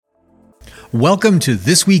Welcome to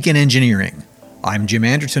This Week in Engineering. I'm Jim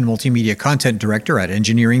Anderson, Multimedia Content Director at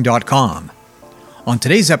Engineering.com. On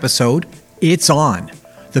today's episode, it's on.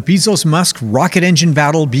 The Bezos-Musk rocket engine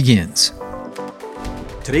battle begins.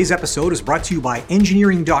 Today's episode is brought to you by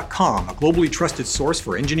Engineering.com, a globally trusted source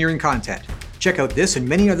for engineering content. Check out this and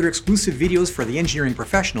many other exclusive videos for the engineering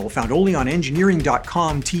professional found only on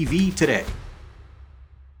Engineering.com TV today.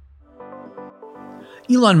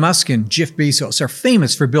 Elon Musk and Jeff Bezos are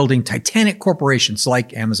famous for building titanic corporations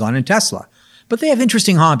like Amazon and Tesla, but they have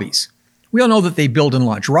interesting hobbies. We all know that they build and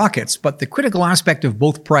launch rockets, but the critical aspect of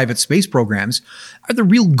both private space programs are the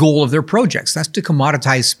real goal of their projects. That's to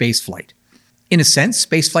commoditize spaceflight. In a sense,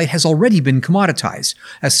 spaceflight has already been commoditized,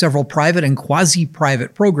 as several private and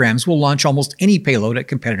quasi-private programs will launch almost any payload at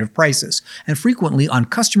competitive prices, and frequently on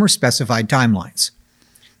customer-specified timelines.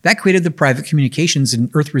 That created the private communications and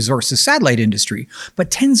Earth resources satellite industry, but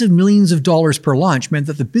tens of millions of dollars per launch meant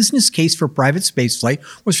that the business case for private spaceflight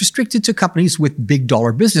was restricted to companies with big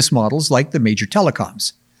dollar business models like the major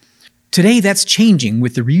telecoms. Today, that's changing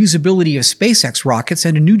with the reusability of SpaceX rockets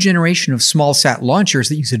and a new generation of small-sat launchers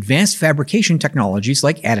that use advanced fabrication technologies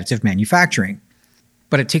like additive manufacturing.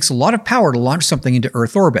 But it takes a lot of power to launch something into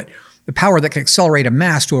Earth orbit, the power that can accelerate a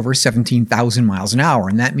mass to over 17,000 miles an hour,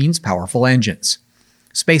 and that means powerful engines.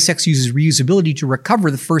 SpaceX uses reusability to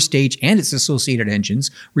recover the first stage and its associated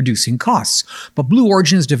engines, reducing costs. But Blue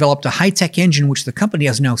Origin has developed a high-tech engine which the company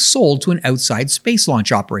has now sold to an outside space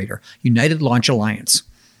launch operator, United Launch Alliance.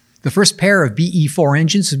 The first pair of BE-4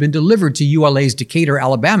 engines has been delivered to ULA's Decatur,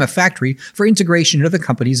 Alabama factory for integration into the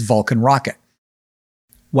company's Vulcan rocket.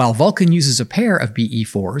 While Vulcan uses a pair of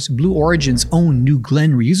BE-4s, Blue Origin's own New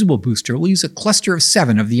Glenn reusable booster will use a cluster of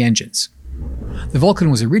 7 of the engines. The Vulcan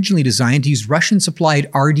was originally designed to use Russian-supplied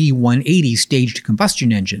RD-180 staged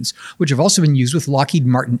combustion engines, which have also been used with Lockheed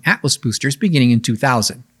Martin Atlas boosters beginning in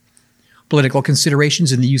 2000. Political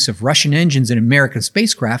considerations in the use of Russian engines in American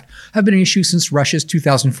spacecraft have been an issue since Russia's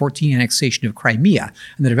 2014 annexation of Crimea,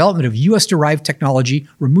 and the development of US-derived technology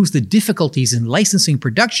removes the difficulties in licensing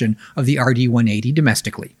production of the RD-180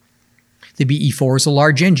 domestically. The BE-4 is a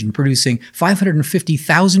large engine producing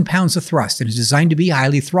 550,000 pounds of thrust and is designed to be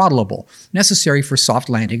highly throttleable, necessary for soft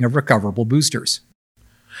landing of recoverable boosters.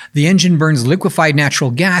 The engine burns liquefied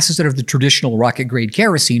natural gas instead of the traditional rocket-grade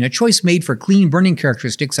kerosene, a choice made for clean burning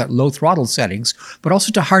characteristics at low throttle settings, but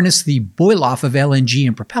also to harness the boil-off of LNG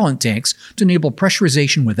and propellant tanks to enable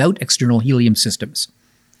pressurization without external helium systems.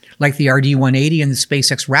 Like the RD-180 and the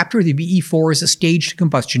SpaceX Raptor, the BE-4 is a staged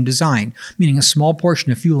combustion design, meaning a small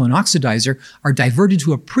portion of fuel and oxidizer are diverted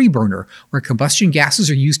to a preburner, where combustion gases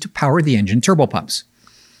are used to power the engine turbopumps.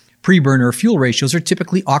 Preburner fuel ratios are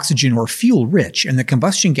typically oxygen or fuel-rich, and the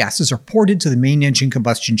combustion gases are ported to the main engine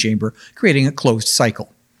combustion chamber, creating a closed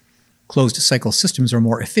cycle. Closed-cycle systems are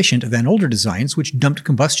more efficient than older designs, which dumped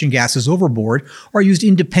combustion gases overboard or used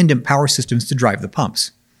independent power systems to drive the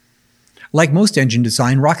pumps. Like most engine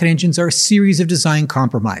design, rocket engines are a series of design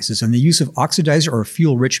compromises, and the use of oxidizer or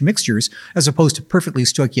fuel-rich mixtures, as opposed to perfectly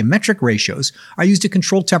stoichiometric ratios, are used to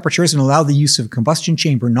control temperatures and allow the use of combustion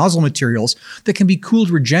chamber nozzle materials that can be cooled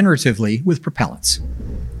regeneratively with propellants.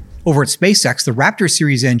 Over at SpaceX, the Raptor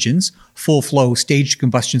series engines, full-flow staged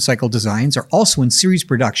combustion cycle designs, are also in series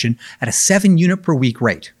production at a 7-unit-per-week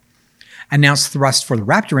rate. Announced thrust for the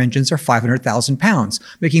Raptor engines are 500,000 pounds,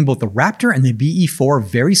 making both the Raptor and the BE-4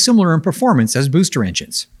 very similar in performance as booster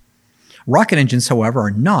engines. Rocket engines, however,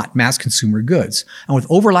 are not mass consumer goods, and with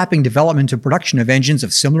overlapping development and production of engines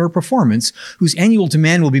of similar performance, whose annual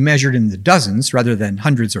demand will be measured in the dozens rather than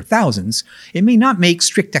hundreds or thousands, it may not make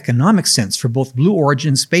strict economic sense for both Blue Origin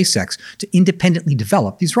and SpaceX to independently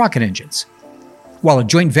develop these rocket engines. While a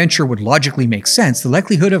joint venture would logically make sense, the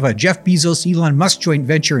likelihood of a Jeff Bezos-Elon Musk joint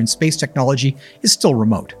venture in space technology is still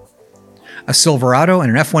remote. A Silverado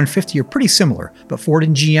and an F-150 are pretty similar, but Ford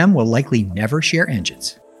and GM will likely never share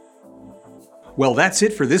engines. Well, that's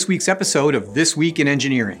it for this week's episode of This Week in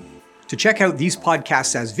Engineering. To check out these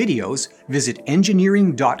podcasts as videos, visit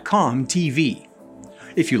Engineering.com TV.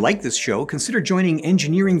 If you like this show, consider joining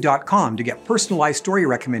Engineering.com to get personalized story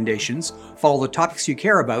recommendations, follow the topics you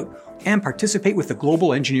care about, and participate with the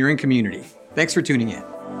global engineering community. Thanks for tuning in.